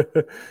saying.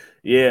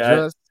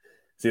 Yeah.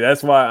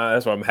 That's why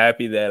I'm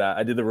happy that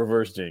I did the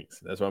reverse jinx.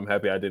 That's why I'm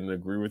happy I didn't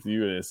agree with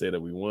you and say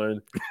that we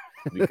won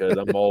because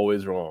I'm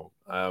always wrong.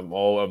 I'm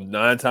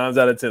 9 times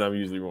out of 10, I'm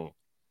usually wrong.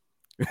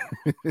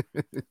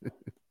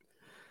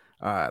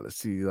 All right, let's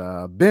see.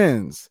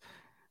 Benz.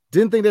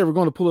 Didn't think they were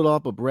going to pull it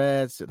off, but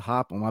Brad said,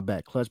 "Hop on my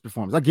back." Clutch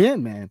performance.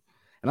 Again, man.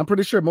 And I'm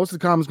pretty sure most of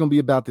the comments going to be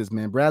about this,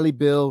 man. Bradley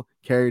Beal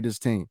carried his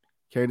team.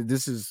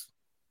 This is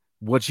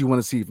what you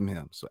want to see from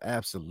him. So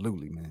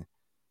absolutely,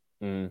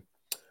 man.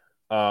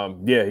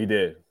 Yeah, he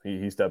did.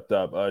 He stepped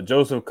up.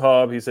 Joseph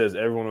Cobb, he says,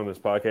 everyone on this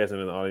podcast and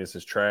in the audience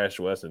is trash,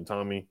 Wes and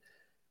Tommy.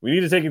 We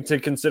need to take into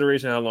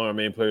consideration how long our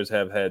main players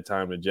have had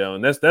time to gel.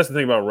 And that's the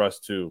thing about Russ,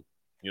 too.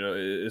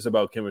 It's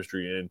about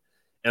chemistry.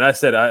 And I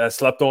said I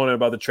slept on it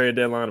about the trade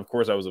deadline. Of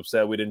course, I was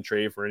upset. We didn't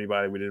trade for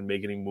anybody. We didn't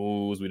make any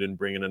moves. We didn't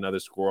bring in another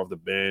scorer off the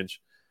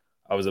bench.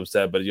 I was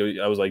upset, but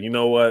I was like, you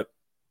know what?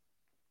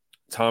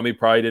 Tommy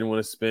probably didn't want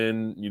to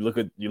spend. You look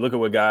at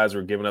what guys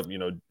were giving up.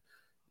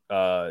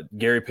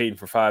 Gary Payton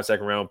for 5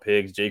 second-round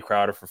picks, Jay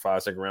Crowder for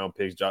 5 second-round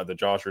picks, the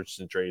Josh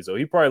Richardson trade. So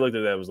he probably looked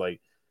at that and was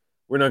like,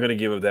 we're not going to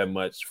give up that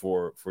much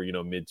for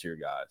mid-tier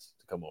guys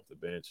to come off the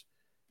bench.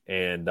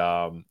 And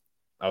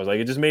I was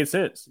like, it just made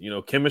sense.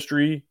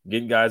 Chemistry,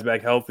 getting guys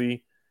back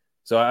healthy.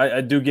 So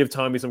I do give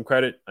Tommy some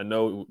credit. I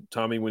know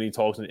Tommy, when he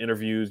talks in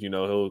interviews,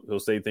 he'll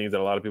say things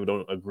that a lot of people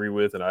don't agree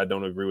with, and I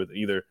don't agree with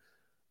either.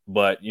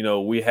 But,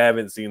 we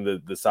haven't seen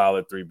the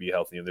solid 3 be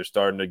healthy, and they're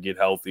starting to get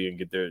healthy and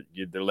get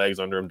their legs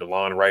under them.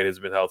 DeLon Wright has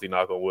been healthy,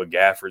 knock on wood.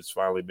 Gafford's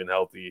finally been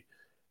healthy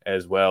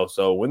as well.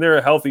 So when they're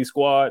a healthy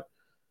squad,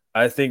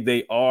 I think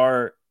they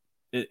are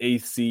an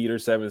 8th seed or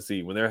 7th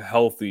seed when they're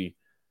healthy.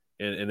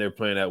 And they're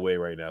playing that way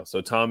right now.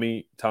 So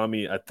Tommy,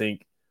 I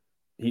think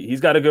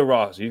he's got a good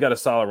roster. He's got a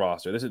solid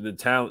roster. This is the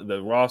talent.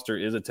 The roster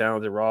is a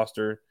talented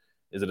roster.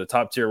 Is it a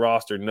top tier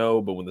roster?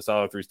 No, but when the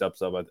solid 3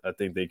 steps up, I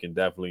think they can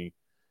definitely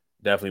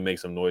make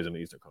some noise in the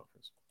Eastern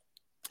Conference.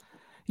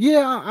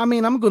 Yeah, I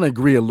mean, I'm going to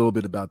agree a little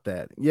bit about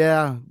that.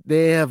 Yeah,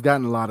 they have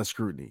gotten a lot of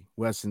scrutiny,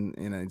 Wes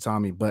and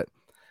Tommy, but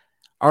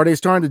are they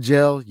starting to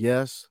gel?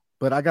 Yes,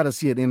 but I got to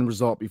see an end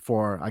result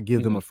before I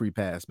give them a free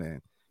pass,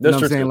 man. That's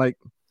what I'm saying? Like,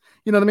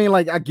 you know what I mean?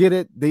 Like, I get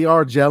it. They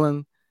are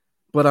gelling,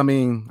 but I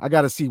mean, I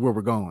got to see where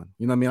we're going.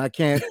 You know what I mean? I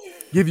can't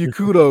give you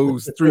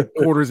kudos 3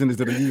 quarters into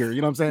the year.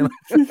 You know what I'm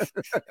saying?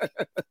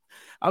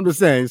 I'm just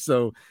saying.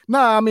 So,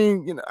 I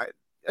mean,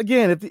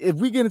 again, if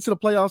we get into the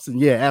playoffs, then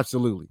yeah,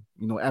 absolutely.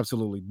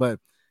 Absolutely. But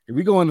if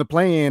we go in the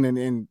play-in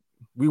and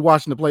we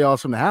watching the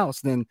playoffs from the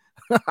house, then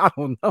I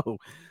don't know.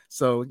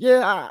 So,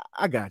 yeah,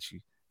 I got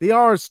you. They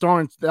are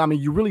starting. I mean,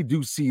 you really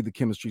do see the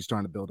chemistry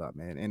starting to build up,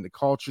 man, and the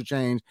culture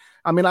change.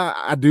 I mean,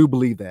 I do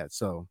believe that.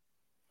 So,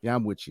 yeah,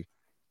 I'm with you.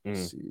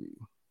 Let's see.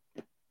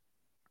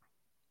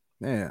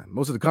 Man,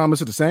 most of the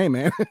comments are the same,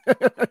 man.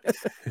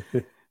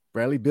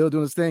 Bradley Beal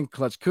doing his thing.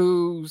 Clutch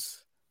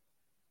Kuz.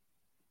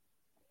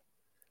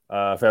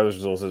 Fabulous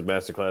results says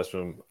masterclass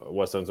from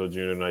West Until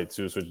Junior night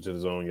 2, switching to the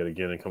zone yet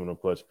again and coming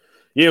up clutch.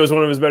 Yeah, it was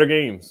one of his better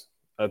games.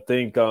 I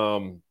think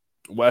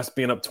West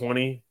being up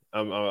 20.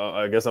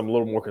 I guess I'm a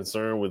little more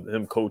concerned with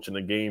him coaching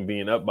the game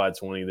being up by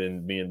 20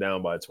 than being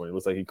down by 20. It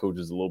looks like he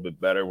coaches a little bit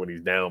better when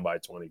he's down by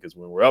 20, because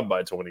when we're up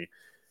by 20,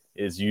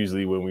 it's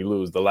usually when we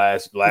lose. The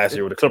last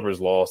year when the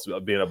Clippers lost,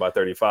 being up by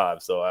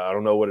 35. So I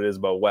don't know what it is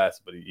about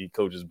West, but he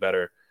coaches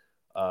better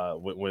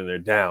when they're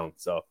down.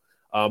 So,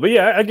 but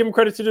yeah, I give him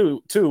credit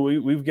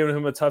too. We've given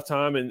him a tough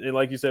time, and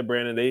like you said,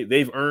 Brandon,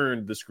 they've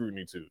earned the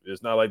scrutiny too.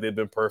 It's not like they've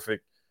been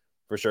perfect.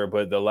 For sure,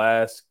 but the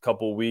last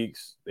couple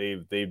weeks,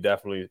 they've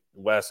definitely,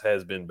 West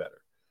has been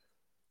better,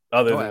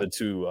 other than the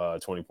two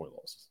 20-point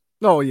losses.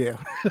 Oh yeah.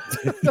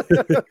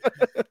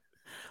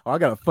 I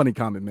got a funny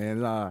comment,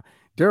 man.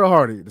 Daryl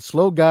Hardy, the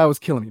slow guy, was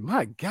killing me.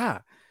 My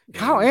God,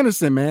 Kyle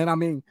Anderson, man. I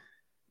mean,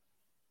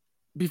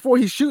 before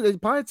he shoots,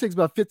 it probably takes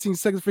about 15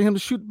 seconds for him to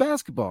shoot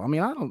basketball. I mean,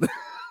 I don't.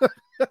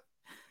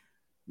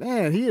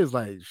 Man,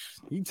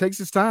 he takes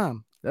his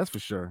time. That's for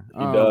sure. He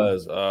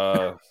does.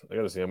 I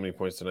got to see how many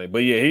points tonight.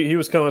 But yeah, he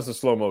was killing us in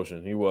slow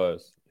motion. He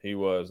was. He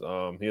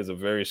has a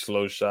very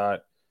slow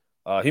shot.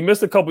 He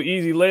missed a couple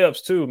easy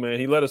layups too, man.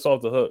 He let us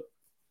off the hook.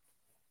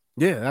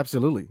 Yeah,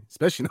 absolutely.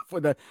 Especially for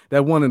that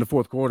one in the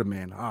fourth quarter,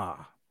 man.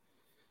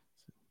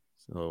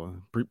 So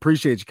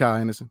appreciate you, Kyle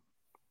Anderson.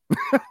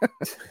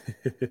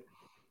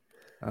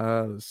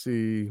 Let's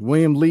see.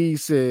 William Lee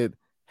said,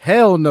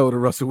 "Hell no" to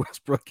Russell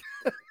Westbrook.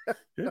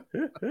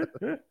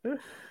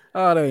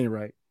 Oh, that ain't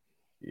right.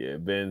 Yeah,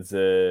 Ben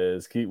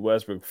says, keep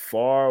Westbrook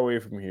far away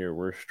from here.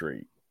 We're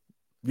straight.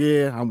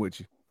 Yeah, I'm with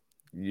you.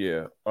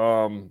 Yeah.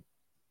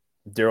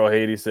 Daryl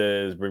Haiti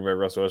says, bring back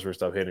Russell Westbrook,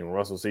 stop hating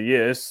Russell. So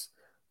yes,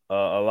 a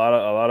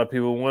lot of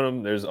people want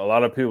him. There's a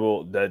lot of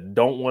people that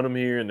don't want him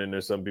here, and then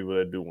there's some people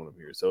that do want him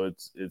here. So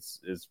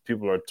it's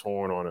people are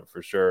torn on it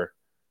for sure.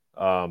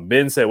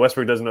 Ben said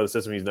Westbrook doesn't know the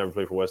system. He's never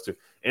played for West too.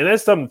 And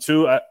that's something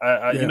too.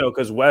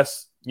 Because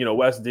West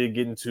did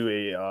get into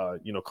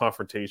a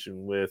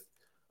confrontation with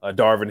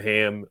Darvin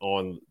Ham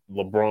on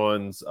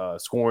LeBron's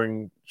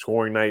scoring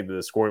night,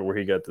 the scoring where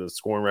he got the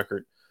scoring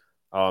record.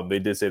 They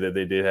did say that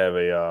they did have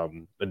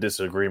a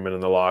disagreement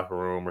in the locker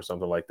room or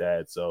something like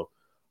that. So,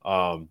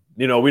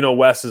 we know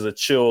West is a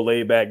chill,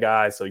 laid back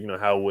guy. So,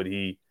 how would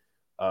he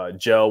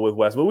gel with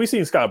West? But we've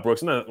seen Scott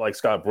Brooks. Not like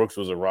Scott Brooks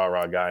was a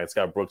rah-rah guy, and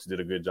Scott Brooks did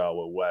a good job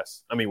with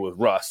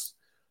Russ.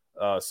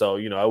 So,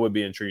 I would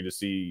be intrigued to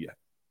see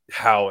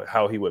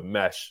how he would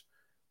mesh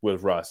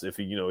with Russ if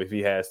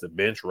he has to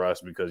bench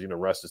Russ because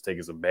Russ is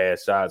taking some bad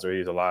shots or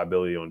he's a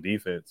liability on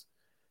defense.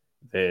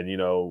 Then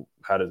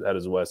how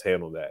does West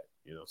handle that?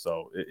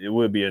 So it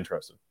would be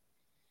interesting.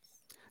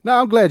 No,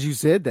 I'm glad you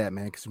said that,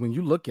 man, because when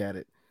you look at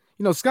it,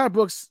 Scott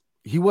Brooks,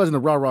 he wasn't a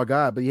rah-rah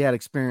guy, but he had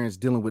experience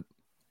dealing with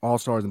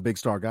all-stars and big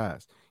star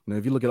guys.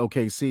 If you look at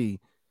OKC,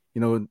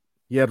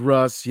 he had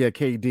Russ, he had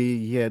KD,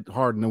 he had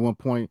Harden at one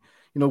point.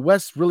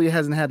 West really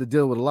hasn't had to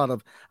deal with a lot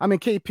of. I mean,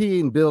 KP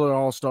and Bill are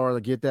all-stars.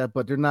 I get that,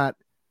 but they're not.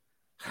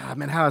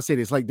 How I say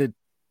this? Like the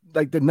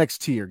next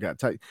tier got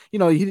tight.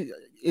 He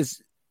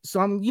is. So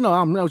I'm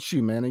not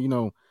you, man.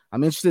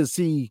 I'm interested to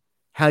see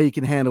how he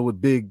can handle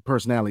with big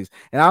personalities,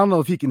 and I don't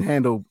know if he can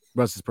handle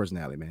Russ's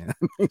personality, man.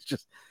 It's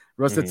just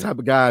Russ, the type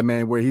of guy,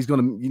 man, where he's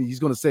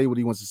gonna say what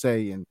he wants to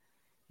say, and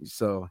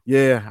so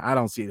yeah, I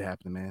don't see it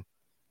happening, man.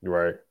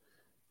 Right.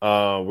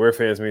 Where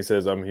fans me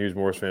says I'm a huge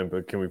Morris fan,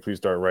 but can we please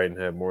start right and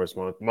have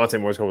Monte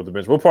Morris come with the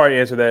bench? We'll probably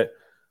answer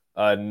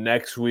that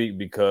next week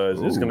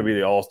because it's going to be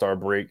the All-Star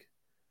break.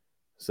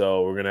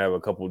 So we're going to have a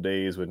couple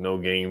days with no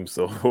games.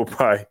 So we'll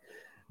probably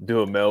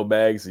do a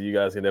mailbag. So you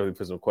guys can definitely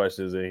put some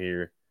questions in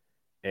here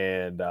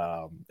and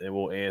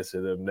we'll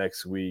answer them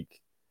next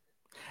week.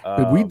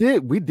 But we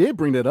did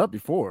bring that up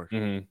before,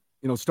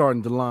 mm-hmm.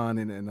 Starting DeLon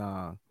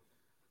and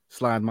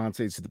slide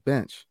Monte to the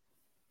bench.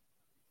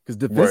 Because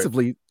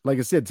defensively, right. Like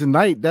I said,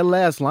 tonight, that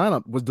last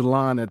lineup was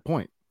DeLon at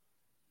point.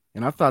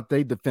 And I thought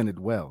they defended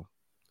well.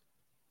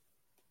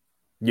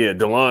 Yeah,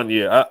 DeLon.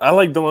 Yeah, I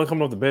like DeLon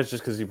coming off the bench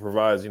just because he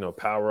provides,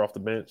 power off the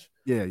bench.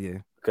 Yeah.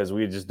 Because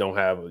we just don't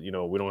have, we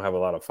don't have a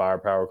lot of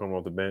firepower coming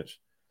off the bench.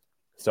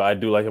 So I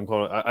do like him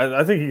coming.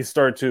 I think he can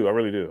start too. I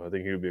really do. I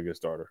think he would be a good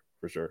starter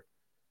for sure.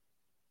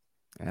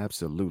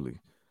 Absolutely.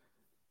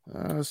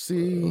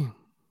 See.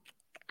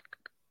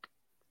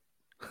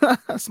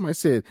 Somebody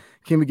said,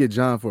 can we get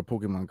John for a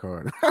Pokemon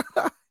card?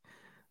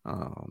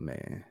 Oh,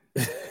 man.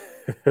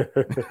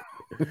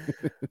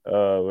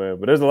 Oh, man.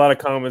 But there's a lot of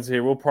comments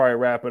here. We'll probably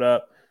wrap it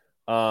up.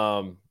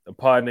 A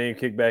pod name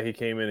Kickback, he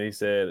came in and he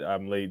said,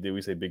 I'm late. Did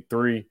we say big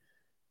three?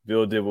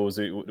 Bill did what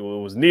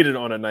was needed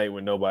on a night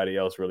when nobody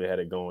else really had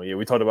it going. Yeah,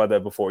 we talked about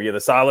that before. Yeah,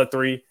 the solid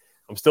three.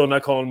 I'm still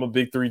not calling him a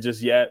big three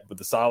just yet, but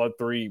the solid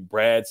three,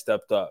 Brad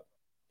stepped up.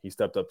 He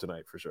stepped up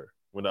tonight for sure.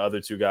 When the other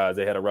two guys,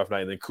 they had a rough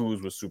night, and then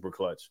Kuz was super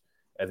clutch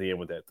at the end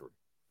with that three.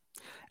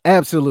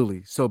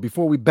 Absolutely. So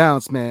before we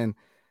bounce, man,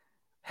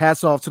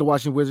 hats off to the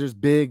Washington Wizards.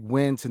 Big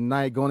win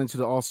tonight going into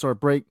the All-Star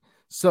break.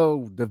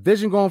 So the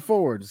vision going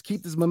forward is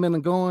keep this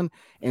momentum going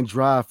and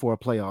drive for a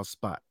playoff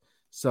spot.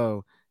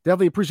 So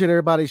definitely appreciate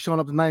everybody showing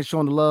up tonight,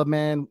 showing the love,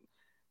 man.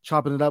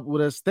 chopping it up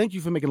with us. Thank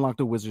you for making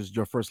Locked On Wizards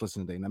your first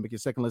listen today. Now make your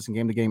second listen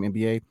Game to Game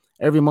NBA.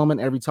 Every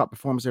moment, every top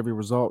performance, every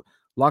result.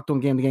 Locked On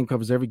Game to Game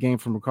covers every game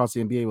from across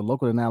the NBA with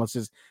local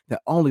analysis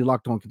that only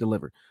Locked On can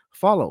deliver.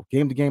 Follow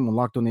Game to Game on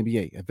Locked On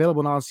NBA.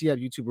 Available on RC app,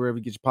 YouTube, wherever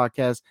you get your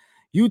podcasts.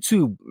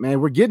 YouTube, man,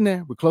 we're getting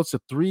there. We're close to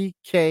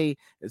 3K.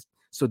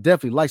 So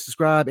definitely like,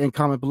 subscribe, and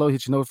comment below.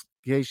 Hit your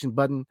notification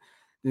button.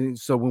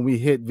 So when we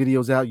hit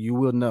videos out, you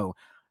will know.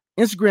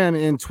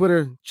 Instagram and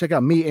Twitter, check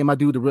out me and my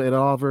dude, the Real Ed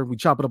Oliver. We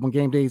chop it up on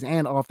game days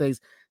and off days,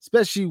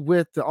 especially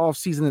with the off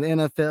season of the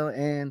NFL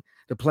and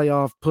the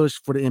playoff push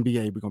for the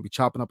NBA. We're going to be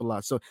chopping up a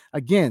lot. So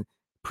again,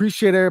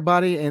 appreciate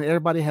everybody, and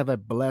everybody have a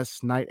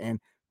blessed night, and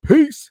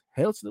peace.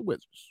 Hail to the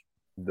Wizards.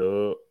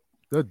 The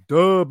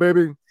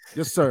baby.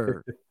 Yes,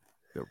 sir.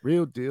 The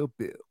real deal,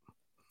 Bill.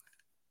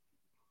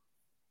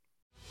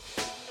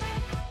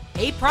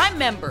 Hey, Prime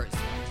members,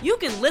 you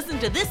can listen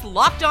to this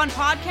Locked On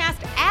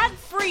podcast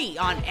ad-free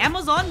on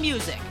Amazon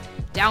Music.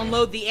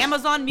 Download the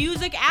Amazon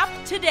Music app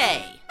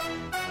today.